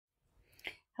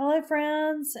Hello,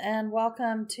 friends, and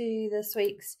welcome to this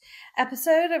week's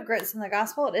episode of Grits in the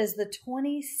Gospel. It is the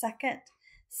 22nd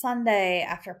Sunday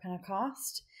after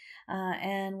Pentecost,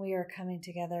 and we are coming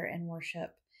together in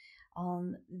worship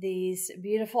on these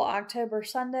beautiful October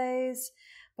Sundays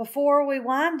before we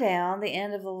wind down the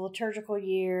end of the liturgical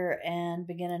year and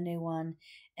begin a new one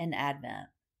in Advent.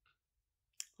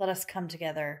 Let us come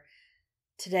together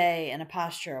today in a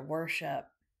posture of worship.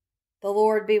 The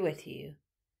Lord be with you,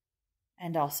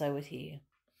 and also with you.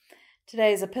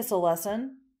 Today's epistle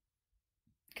lesson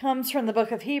comes from the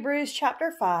book of Hebrews,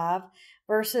 chapter 5,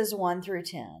 verses 1 through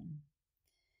 10.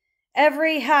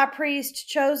 Every high priest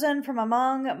chosen from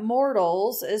among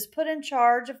mortals is put in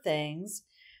charge of things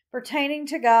pertaining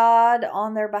to God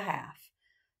on their behalf,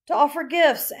 to offer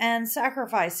gifts and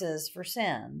sacrifices for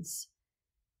sins.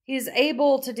 He is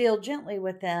able to deal gently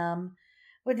with them,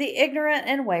 with the ignorant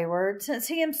and wayward, since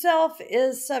he himself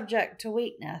is subject to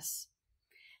weakness.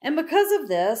 And because of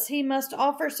this, he must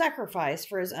offer sacrifice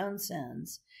for his own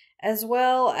sins, as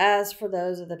well as for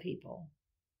those of the people.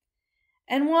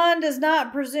 And one does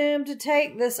not presume to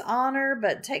take this honor,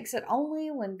 but takes it only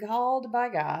when called by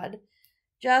God,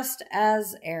 just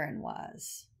as Aaron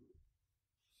was.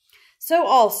 So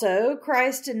also,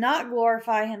 Christ did not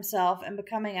glorify himself in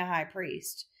becoming a high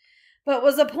priest, but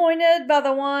was appointed by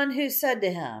the one who said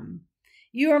to him,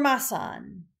 "You are my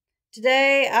son.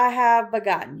 Today I have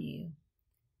begotten you."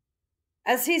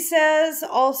 As he says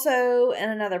also in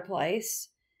another place,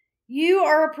 "You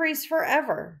are a priest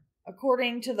forever,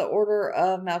 according to the order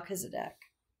of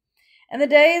Melchizedek." In the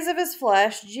days of his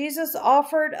flesh, Jesus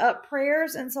offered up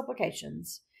prayers and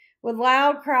supplications with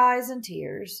loud cries and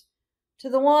tears to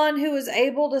the one who was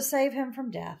able to save him from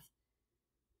death.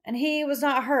 And he was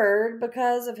not heard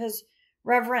because of his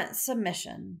reverent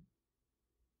submission.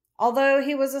 Although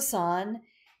he was a son,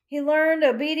 he learned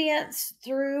obedience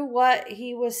through what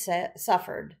he was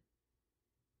suffered.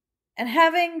 And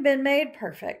having been made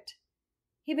perfect,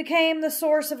 he became the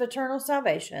source of eternal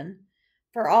salvation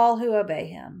for all who obey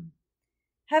him,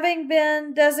 having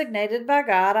been designated by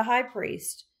God a high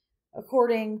priest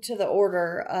according to the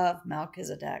order of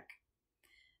Melchizedek.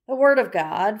 The word of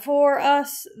God for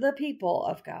us, the people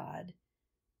of God.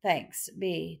 Thanks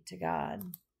be to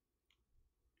God.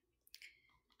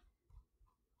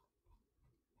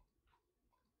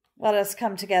 Let us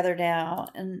come together now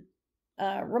and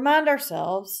remind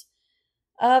ourselves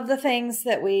of the things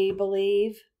that we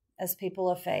believe as people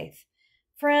of faith.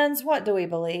 Friends, what do we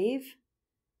believe?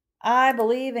 I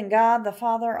believe in God the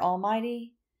Father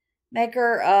Almighty,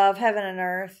 maker of heaven and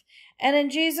earth, and in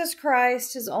Jesus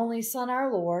Christ, his only Son,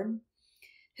 our Lord,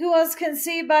 who was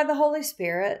conceived by the Holy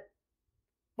Spirit,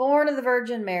 born of the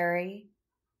Virgin Mary,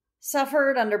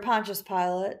 suffered under Pontius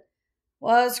Pilate,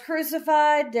 was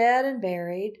crucified, dead, and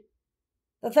buried.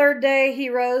 The third day he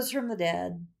rose from the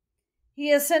dead.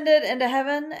 He ascended into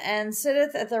heaven and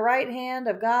sitteth at the right hand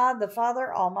of God the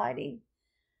Father Almighty.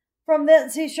 From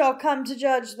thence he shall come to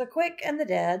judge the quick and the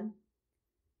dead.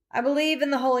 I believe in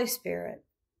the Holy Spirit,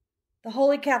 the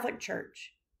Holy Catholic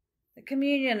Church, the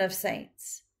communion of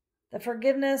saints, the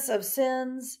forgiveness of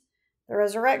sins, the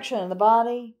resurrection of the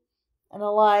body, and the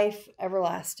life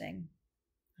everlasting.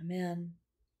 Amen.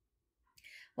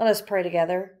 Let us pray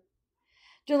together.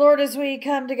 Dear Lord, as we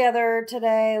come together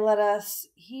today, let us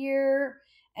hear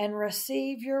and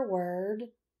receive your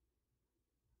word.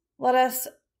 Let us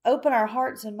open our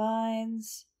hearts and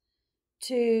minds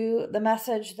to the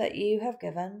message that you have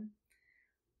given.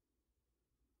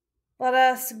 Let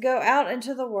us go out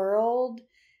into the world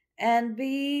and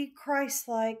be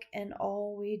Christ-like in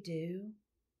all we do.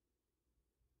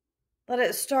 Let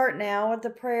it start now with the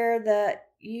prayer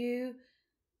that you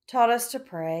taught us to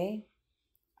pray.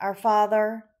 Our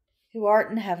Father, who art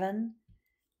in heaven,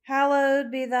 hallowed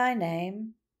be thy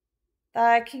name.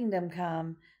 Thy kingdom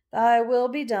come, thy will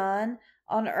be done,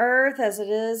 on earth as it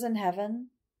is in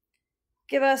heaven.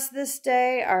 Give us this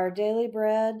day our daily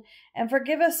bread, and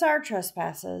forgive us our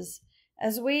trespasses,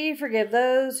 as we forgive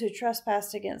those who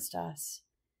trespass against us.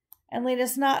 And lead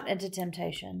us not into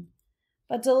temptation,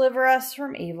 but deliver us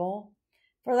from evil.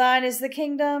 For thine is the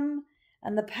kingdom,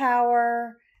 and the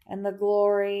power, and the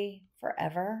glory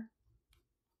forever.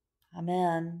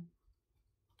 Amen.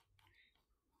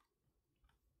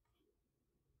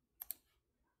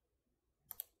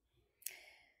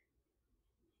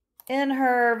 In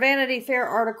her Vanity Fair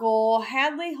article,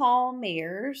 Hadley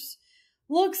Meares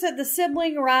looks at the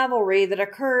sibling rivalry that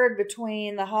occurred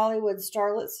between the Hollywood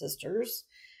starlet sisters,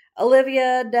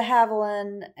 Olivia de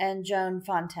Havilland and Joan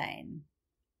Fontaine.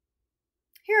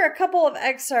 Here are a couple of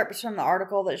excerpts from the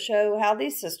article that show how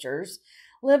these sisters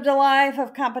lived a life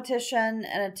of competition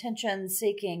and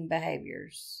attention-seeking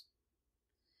behaviors.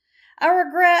 I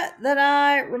regret that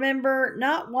I remember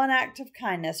not one act of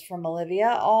kindness from Olivia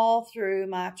all through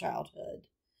my childhood.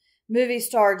 Movie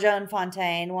star Joan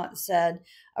Fontaine once said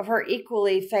of her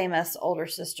equally famous older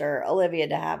sister, Olivia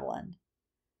de Havilland.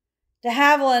 De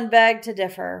Havilland begged to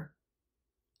differ.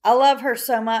 I love her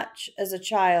so much as a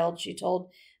child, she told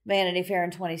Vanity Fair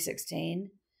in 2016.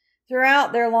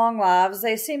 Throughout their long lives,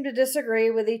 they seemed to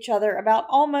disagree with each other about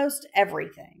almost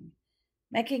everything,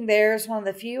 making theirs one of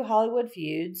the few Hollywood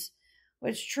feuds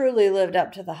which truly lived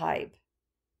up to the hype.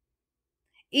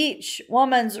 Each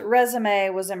woman's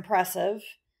resume was impressive.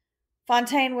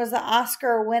 Fontaine was the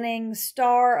Oscar-winning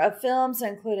star of films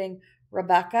including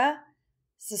Rebecca,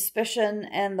 Suspicion,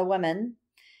 and The Women.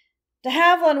 De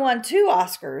Havilland won 2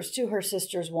 Oscars to her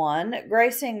sister's one,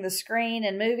 gracing the screen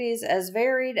in movies as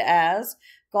varied as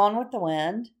Gone with the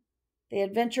Wind, The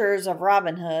Adventures of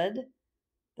Robin Hood,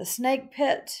 The Snake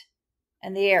Pit,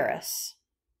 and The Heiress.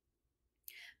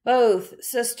 Both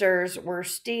sisters were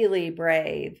steely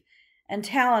brave and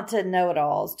talented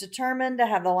know-it-alls, determined to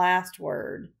have the last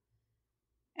word.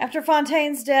 After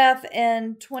Fontaine's death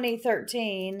in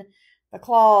 2013, the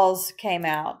claws came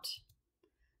out.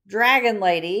 Dragon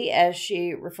Lady, as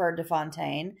she referred to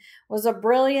Fontaine, was a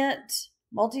brilliant,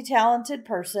 multi-talented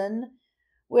person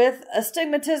with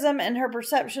astigmatism in her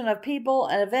perception of people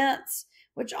and events,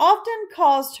 which often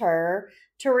caused her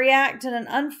to react in an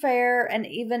unfair and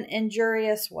even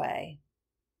injurious way.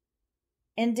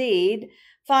 Indeed,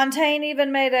 Fontaine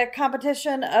even made a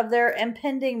competition of their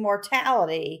impending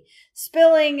mortality,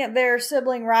 spilling their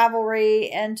sibling rivalry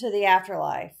into the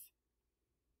afterlife.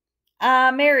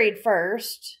 I married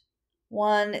first,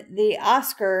 won the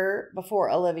Oscar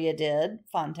before Olivia did,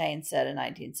 Fontaine said in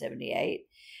 1978.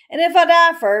 And if I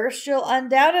die first, she'll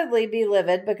undoubtedly be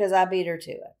livid because I beat her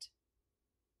to it.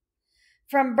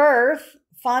 From birth,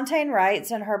 Fontaine writes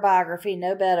in her biography,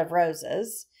 No Bed of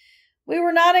Roses, we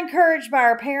were not encouraged by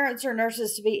our parents or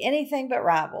nurses to be anything but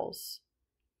rivals.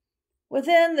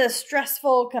 Within this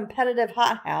stressful, competitive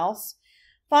hothouse,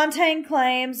 Fontaine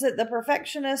claims that the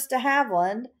perfectionist de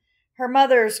Havilland, her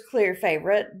mother's clear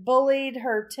favorite, bullied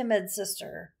her timid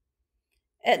sister.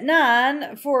 At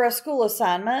 9, for a school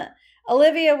assignment,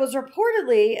 Olivia was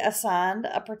reportedly assigned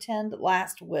a pretend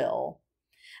last will.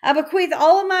 I bequeath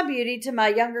all of my beauty to my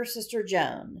younger sister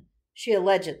Joan, she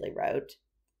allegedly wrote,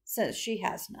 since she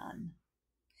has none.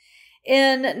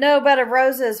 In No Bed of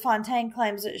Roses, Fontaine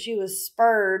claims that she was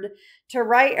spurred to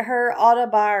write her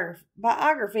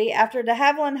autobiography after de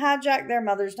Havilland hijacked their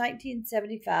mother's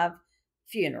 1975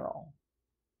 funeral.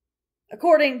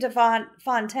 According to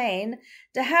Fontaine,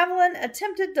 de Havilland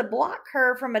attempted to block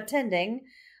her from attending,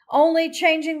 only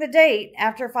changing the date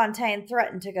after Fontaine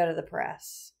threatened to go to the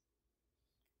press.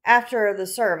 After the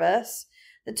service,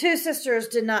 the 2 sisters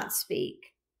did not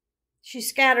speak. She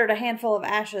scattered a handful of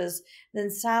ashes,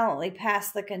 then silently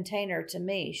passed the container to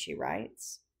me, she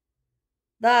writes.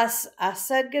 Thus, I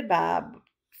said goodbye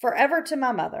forever to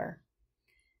my mother.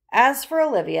 As for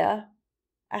Olivia,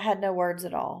 I had no words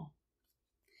at all.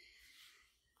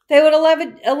 They would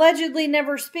allegedly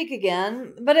never speak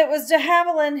again, but it was de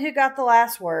Havilland who got the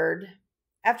last word.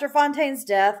 After Fontaine's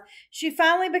death, she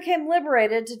finally became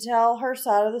liberated to tell her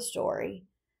side of the story,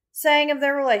 saying of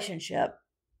their relationship,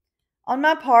 on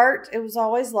my part, it was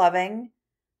always loving,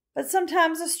 but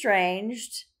sometimes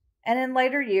estranged, and in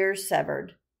later years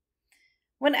severed.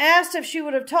 When asked if she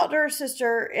would have talked to her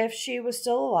sister if she was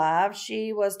still alive,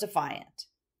 she was defiant.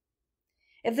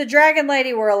 If the Dragon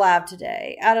Lady were alive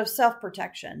today, out of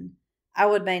self-protection, I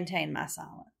would maintain my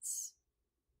silence.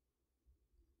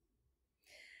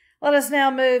 Let us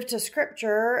now move to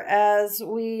Scripture as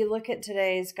we look at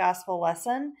today's Gospel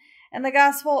lesson. In the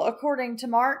Gospel according to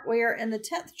Mark, we are in the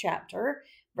 10th chapter,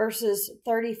 verses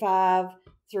 35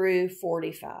 through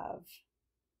 45.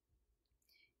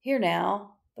 Hear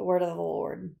now the word of the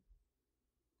Lord.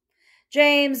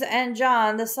 James and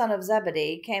John, the son of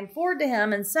Zebedee, came forward to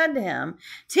him and said to him,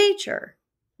 Teacher,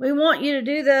 we want you to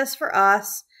do this for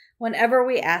us whenever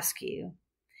we ask you.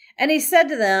 And he said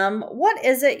to them, What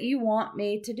is it you want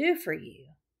me to do for you?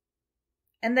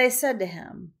 And they said to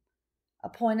him,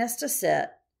 Appoint us to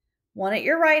sit, one at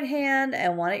your right hand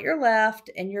and one at your left,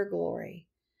 in your glory.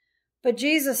 But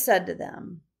Jesus said to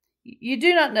them, You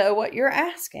do not know what you're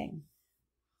asking.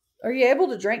 Are you able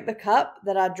to drink the cup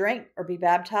that I drink, or be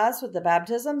baptized with the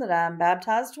baptism that I am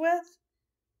baptized with?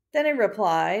 Then he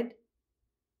replied,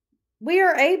 We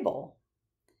are able.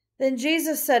 Then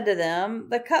Jesus said to them,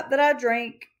 The cup that I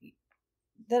drink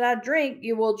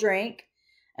you will drink,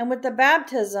 and with the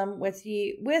baptism with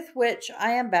which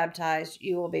I am baptized,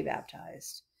 you will be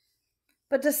baptized.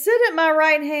 But to sit at my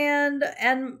right hand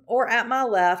or at my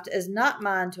left is not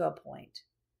mine to appoint,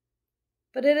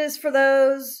 but it is for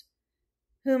those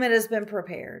whom it has been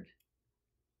prepared."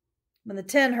 When the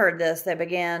 10 heard this, they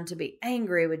began to be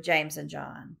angry with James and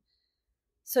John.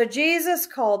 So Jesus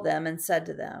called them and said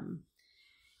to them,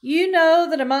 "You know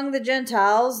that among the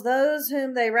Gentiles, those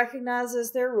whom they recognize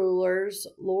as their rulers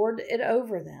lord it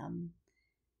over them,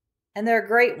 and their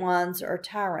great ones are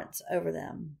tyrants over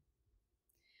them.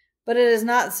 But it is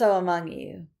not so among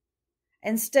you.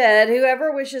 Instead,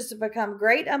 whoever wishes to become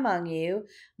great among you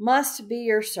must be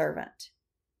your servant.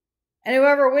 And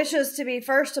whoever wishes to be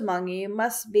first among you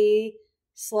must be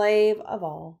slave of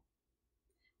all.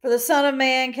 For the Son of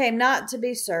Man came not to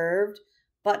be served,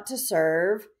 but to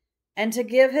serve, and to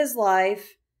give his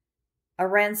life a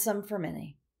ransom for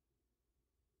many."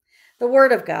 The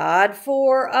word of God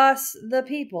for us, the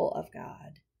people of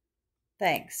God.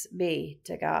 Thanks be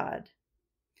to God.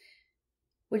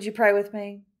 Would you pray with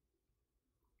me?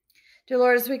 Dear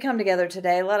Lord, as we come together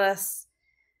today, let us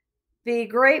be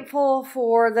grateful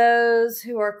for those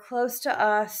who are close to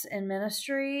us in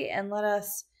ministry, and let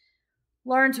us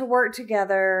learn to work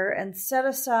together and set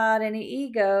aside any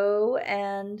ego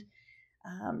and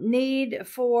need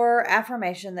for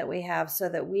affirmation that we have so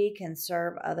that we can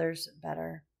serve others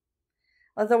better.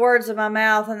 Let the words of my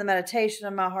mouth and the meditation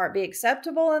of my heart be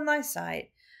acceptable in thy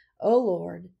sight, O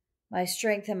Lord, my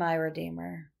strength and my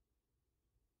Redeemer.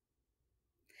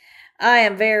 I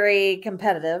am very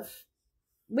competitive.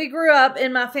 We grew up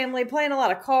in my family playing a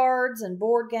lot of cards and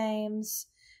board games.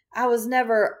 I was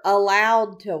never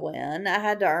allowed to win. I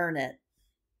had to earn it.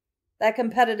 That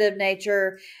competitive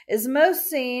nature is most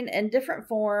seen in different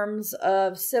forms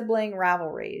of sibling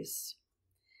rivalries.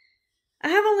 I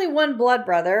have only one blood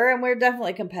brother, and we're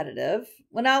definitely competitive.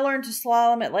 When I learned to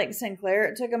slalom at Lake Sinclair,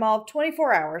 it took him all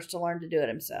 24 hours to learn to do it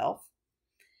himself.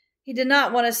 He did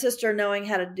not want his sister knowing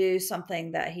how to do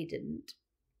something that he didn't.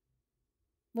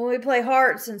 When we play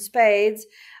hearts and spades,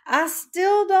 I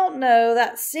still don't know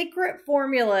that secret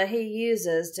formula he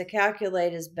uses to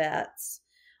calculate his bets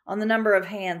on the number of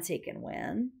hands he can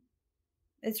win.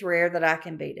 It's rare that I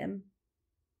can beat him.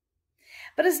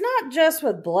 But it's not just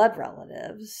with blood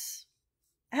relatives.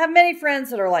 I have many friends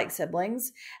that are like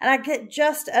siblings, and I get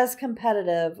just as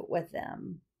competitive with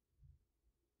them.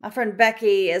 My friend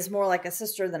Becky is more like a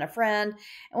sister than a friend,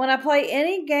 and when I play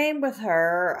any game with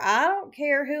her, I don't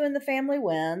care who in the family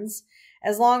wins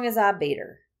as long as I beat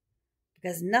her,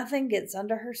 because nothing gets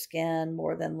under her skin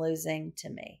more than losing to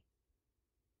me.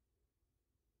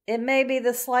 It may be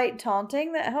the slight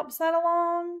taunting that helps that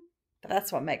along, but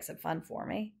that's what makes it fun for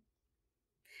me.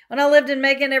 When I lived in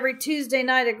Macon, every Tuesday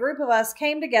night, a group of us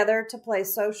came together to play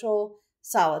social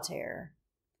solitaire.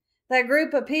 That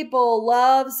group of people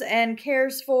loves and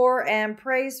cares for and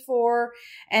prays for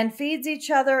and feeds each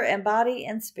other in body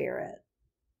and spirit.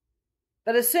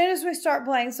 But as soon as we start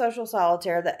playing social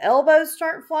solitaire, the elbows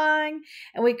start flying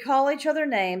and we call each other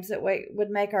names that would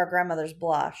make our grandmothers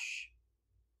blush.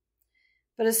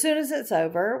 But as soon as it's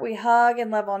over, we hug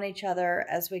and love on each other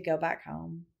as we go back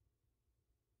home.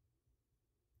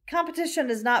 Competition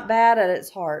is not bad at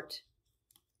its heart.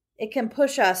 It can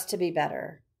push us to be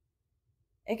better.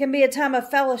 It can be a time of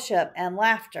fellowship and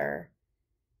laughter.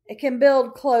 It can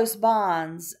build close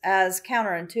bonds, as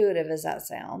counterintuitive as that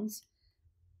sounds.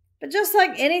 But just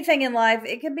like anything in life,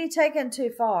 it can be taken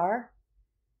too far.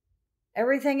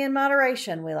 Everything in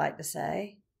moderation, we like to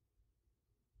say.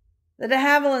 The de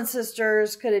Havilland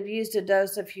sisters could have used a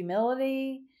dose of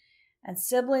humility and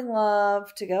sibling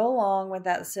love to go along with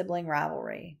that sibling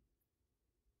rivalry.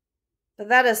 But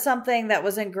that is something that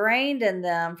was ingrained in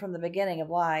them from the beginning of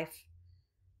life.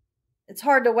 It's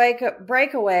hard to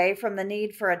break away from the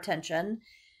need for attention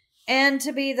and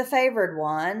to be the favored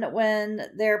one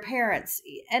when their parents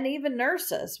and even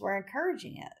nurses were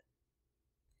encouraging it.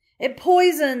 It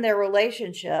poisoned their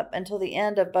relationship until the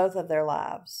end of both of their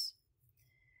lives.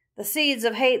 The seeds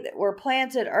of hate that were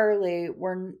planted early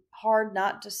were hard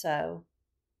not to sow.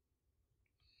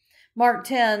 Mark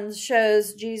 10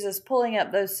 shows Jesus pulling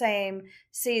up those same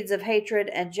seeds of hatred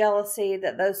and jealousy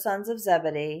that those sons of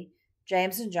Zebedee,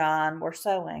 James and John, were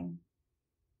sowing.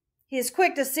 He is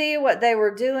quick to see what they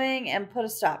were doing and put a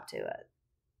stop to it.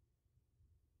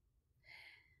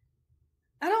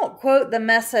 I don't quote the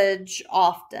Message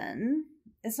often.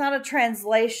 It's not a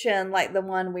translation like the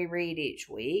one we read each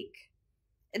week.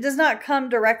 It does not come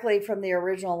directly from the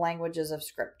original languages of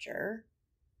Scripture.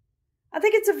 I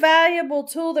think it's a valuable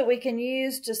tool that we can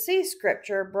use to see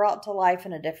Scripture brought to life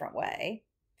in a different way.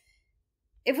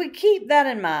 If we keep that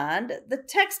in mind, the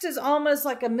text is almost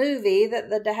like a movie that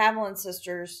the de Havilland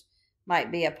sisters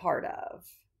might be a part of.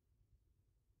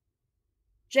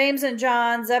 James and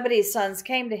John, Zebedee's sons,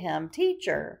 came to him.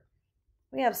 Teacher,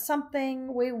 we have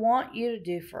something we want you to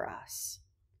do for us.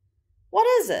 What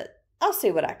is it? I'll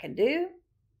see what I can do.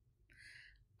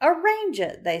 Arrange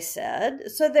it, they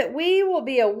said, so that we will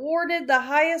be awarded the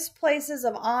highest places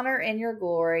of honor in your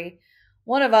glory,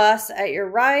 one of us at your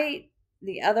right,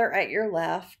 the other at your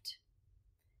left.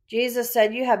 Jesus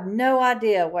said, you have no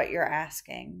idea what you're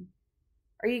asking.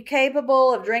 Are you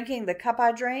capable of drinking the cup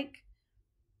I drink?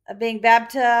 Of being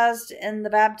baptized in the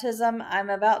baptism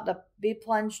I'm about to be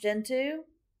plunged into?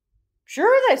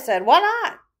 Sure, they said. Why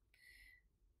not?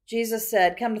 Jesus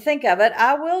said, come to think of it,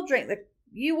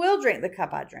 you will drink the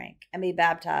cup I drink and be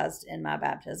baptized in my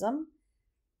baptism.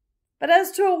 But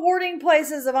as to awarding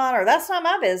places of honor, that's not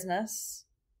my business.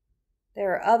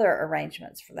 There are other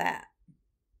arrangements for that.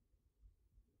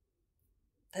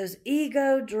 Those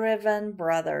ego-driven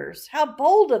brothers, how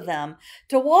bold of them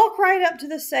to walk right up to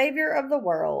the Savior of the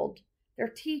world, their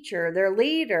teacher, their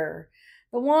leader,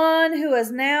 the one who has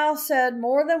now said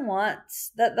more than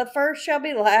once that the first shall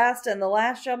be last and the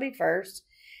last shall be first,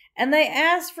 and they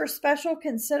ask for special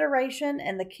consideration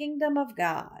in the kingdom of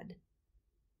God.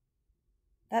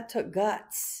 That took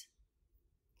guts.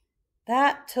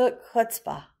 That took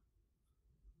chutzpah.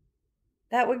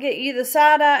 That would get you the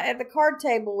side eye at the card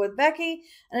table with Becky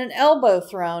and an elbow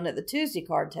thrown at the Tuesday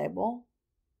card table.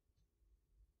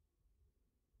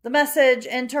 The Message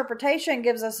interpretation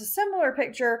gives us a similar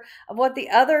picture of what the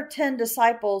other 10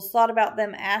 disciples thought about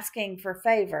them asking for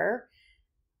favor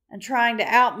and trying to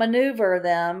outmaneuver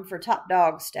them for top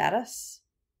dog status.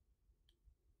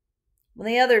 When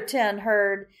the other 10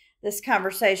 heard this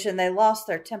conversation, they lost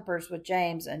their tempers with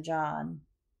James and John.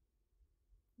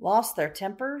 Lost their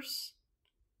tempers?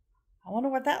 I wonder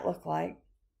what that looked like.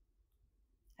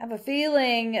 I have a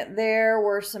feeling there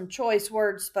were some choice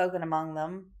words spoken among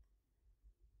them.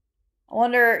 I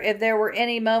wonder if there were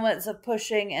any moments of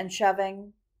pushing and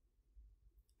shoving.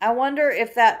 I wonder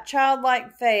if that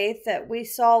childlike faith that we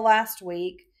saw last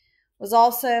week was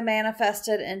also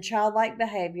manifested in childlike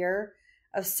behavior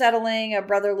of settling a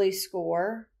brotherly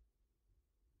score.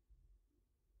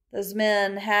 Those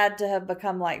men had to have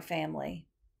become like family.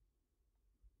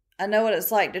 I know what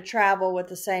it's like to travel with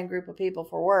the same group of people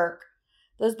for work.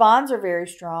 Those bonds are very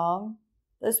strong.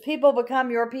 Those people become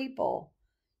your people.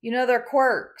 You know their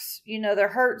quirks. You know their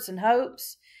hurts and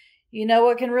hopes. You know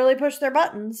what can really push their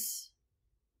buttons.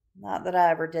 Not that I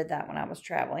ever did that when I was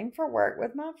traveling for work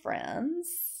with my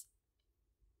friends.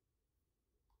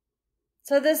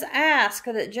 So this ask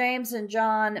that James and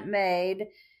John made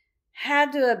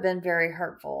had to have been very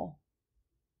hurtful.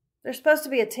 They're supposed to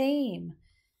be a team.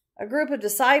 A group of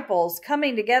disciples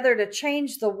coming together to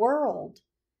change the world.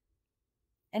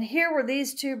 And here were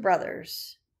these two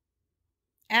brothers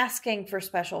asking for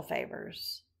special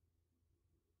favors.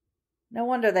 No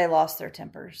wonder they lost their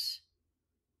tempers.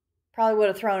 Probably would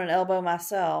have thrown an elbow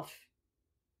myself.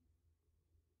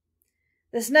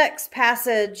 This next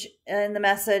passage in the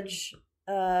Message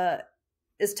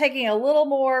is taking a little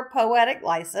more poetic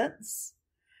license.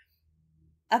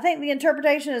 I think the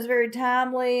interpretation is very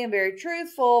timely and very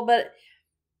truthful, but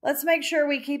let's make sure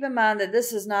we keep in mind that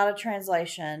this is not a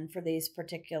translation for these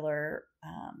particular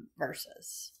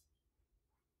verses.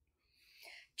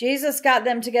 Jesus got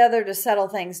them together to settle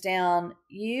things down.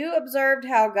 You observed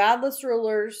how godless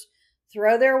rulers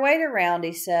throw their weight around,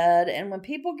 he said, and when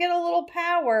people get a little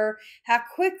power, how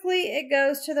quickly it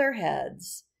goes to their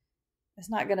heads. It's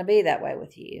not going to be that way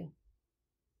with you.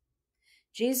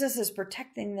 Jesus is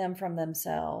protecting them from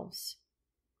themselves.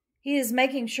 He is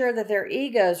making sure that their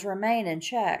egos remain in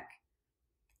check.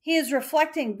 He is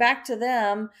reflecting back to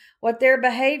them what their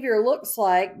behavior looks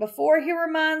like before he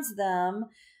reminds them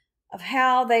of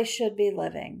how they should be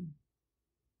living.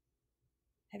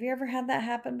 Have you ever had that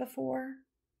happen before?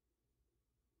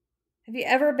 Have you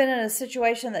ever been in a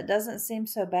situation that doesn't seem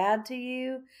so bad to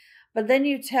you, but then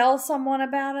you tell someone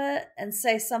about it and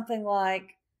say something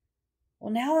like,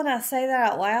 well, now that I say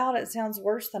that out loud, it sounds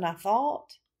worse than I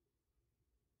thought.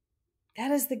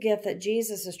 That is the gift that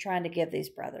Jesus is trying to give these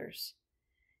brothers.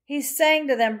 He's saying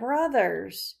to them,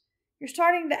 brothers, you're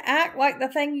starting to act like the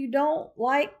thing you don't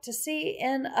like to see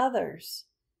in others.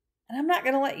 And I'm not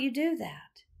going to let you do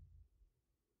that.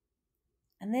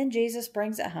 And then Jesus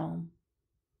brings it home.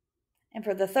 And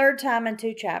for the third time in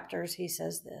 2 chapters, he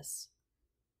says this.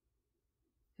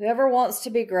 Whoever wants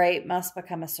to be great must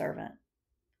become a servant.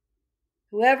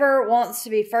 Whoever wants to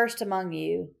be first among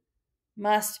you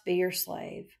must be your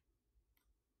slave.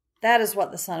 That is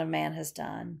what the Son of Man has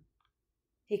done.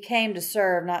 He came to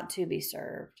serve, not to be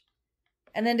served,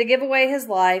 and then to give away his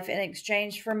life in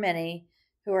exchange for many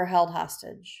who are held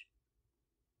hostage.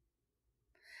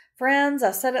 Friends, I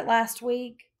said it last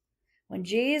week. When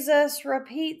Jesus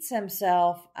repeats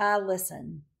himself, I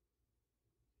listen.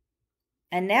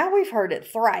 And now we've heard it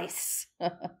thrice.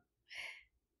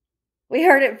 We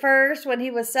heard it first when he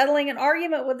was settling an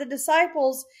argument with the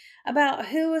disciples about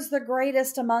who was the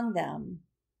greatest among them.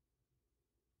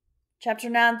 Chapter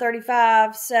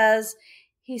 9:35 says,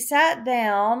 he sat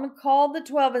down, called the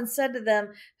 12, and said to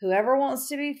them, whoever wants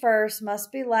to be first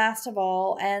must be last of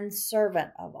all and servant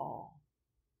of all.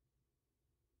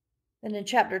 Then in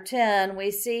chapter 10, we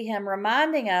see him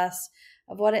reminding us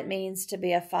of what it means to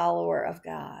be a follower of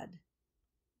God.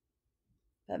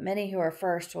 But many who are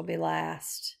first will be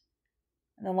last,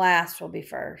 and the last will be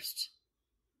first.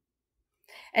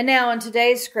 And now in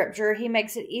today's scripture, he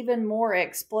makes it even more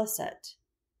explicit.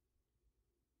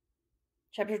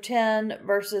 Chapter 10,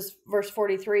 verse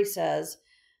 43 says,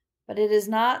 but it is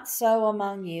not so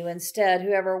among you. Instead,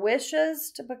 whoever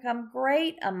wishes to become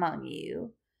great among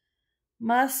you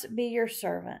must be your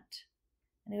servant.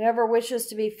 And whoever wishes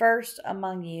to be first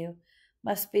among you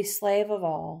must be slave of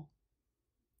all.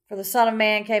 For the Son of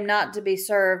Man came not to be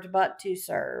served, but to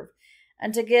serve,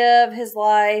 and to give his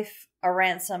life a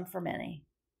ransom for many.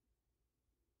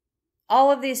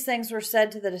 All of these things were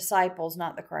said to the disciples,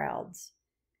 not the crowds.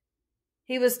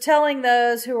 He was telling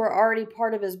those who were already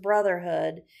part of his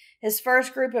brotherhood, his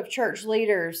first group of church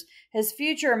leaders, his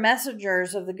future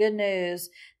messengers of the good news,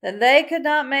 that they could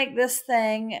not make this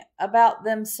thing about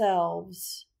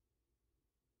themselves.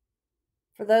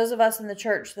 For those of us in the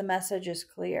church, the message is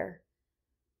clear.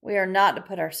 We are not to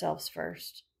put ourselves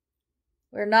first.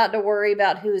 We are not to worry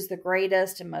about who is the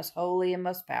greatest and most holy and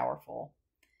most powerful.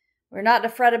 We are not to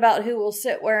fret about who will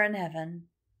sit where in heaven.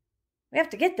 We have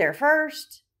to get there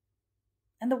first.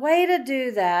 And the way to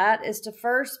do that is to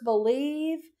first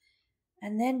believe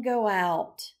and then go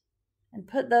out and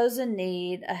put those in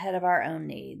need ahead of our own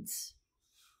needs.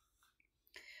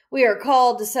 We are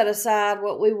called to set aside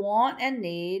what we want and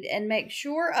need and make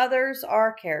sure others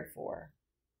are cared for.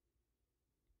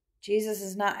 Jesus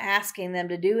is not asking them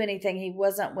to do anything he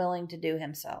wasn't willing to do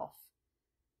himself.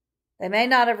 They may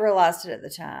not have realized it at the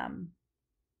time.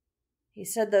 He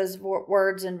said those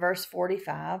words in verse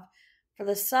 45. For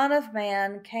the Son of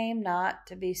Man came not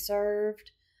to be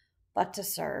served, but to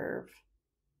serve.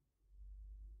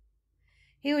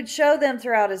 He would show them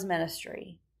throughout his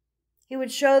ministry. He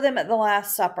would show them at the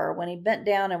Last Supper when he bent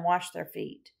down and washed their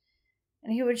feet.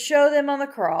 And he would show them on the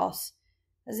cross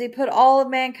as he put all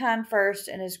of mankind first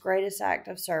in his greatest act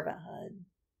of servanthood.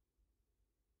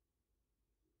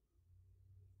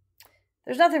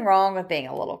 There's nothing wrong with being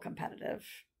a little competitive,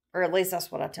 or at least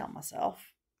that's what I tell myself.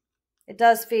 It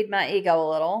does feed my ego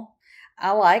a little.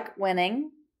 I like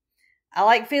winning. I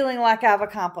like feeling like I've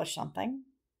accomplished something.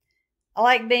 I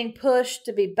like being pushed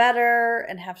to be better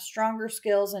and have stronger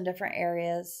skills in different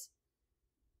areas.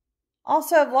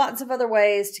 Also have lots of other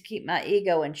ways to keep my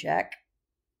ego in check.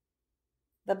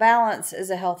 The balance is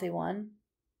a healthy one.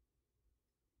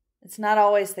 It's not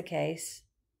always the case.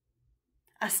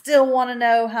 I still want to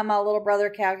know how my little brother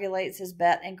calculates his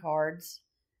bet in cards.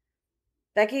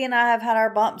 Becky and I have had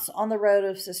our bumps on the road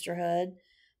of sisterhood,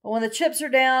 but when the chips are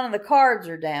down and the cards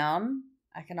are down,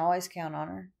 I can always count on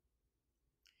her.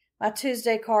 My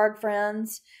Tuesday card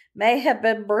friends may have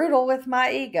been brutal with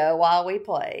my ego while we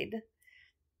played.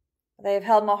 They have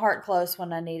held my heart close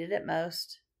when I needed it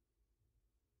most.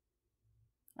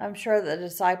 I'm sure the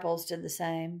disciples did the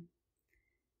same.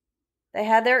 They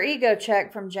had their ego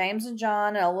checked from James and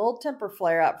John and a little temper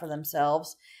flare up for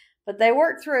themselves, but they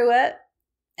worked through it.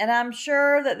 And I'm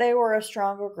sure that they were a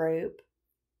stronger group.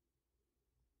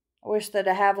 I wish that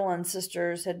the Havilland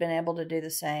sisters had been able to do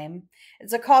the same.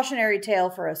 It's a cautionary tale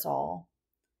for us all.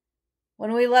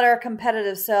 When we let our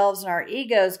competitive selves and our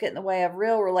egos get in the way of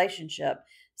real relationship,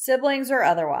 siblings or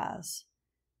otherwise,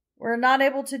 we're not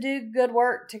able to do good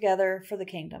work together for the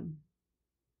kingdom.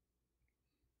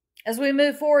 As we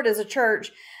move forward as a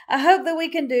church, I hope that we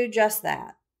can do just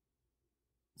that.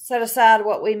 Set aside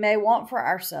what we may want for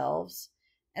ourselves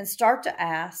and start to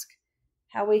ask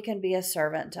how we can be a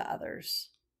servant to others.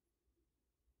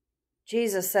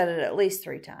 Jesus said it at least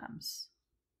 3 times.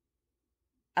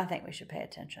 I think we should pay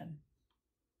attention.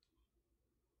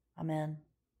 Amen.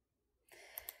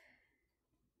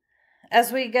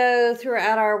 As we go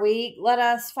throughout our week, let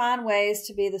us find ways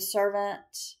to be the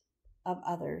servant of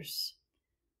others.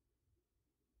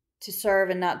 To serve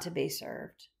and not to be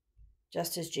served,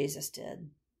 just as Jesus did.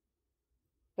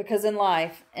 Because in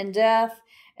life, in death,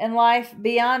 and life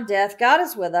beyond death, God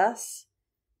is with us.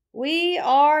 We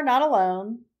are not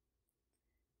alone.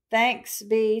 Thanks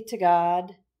be to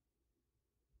God.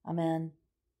 Amen.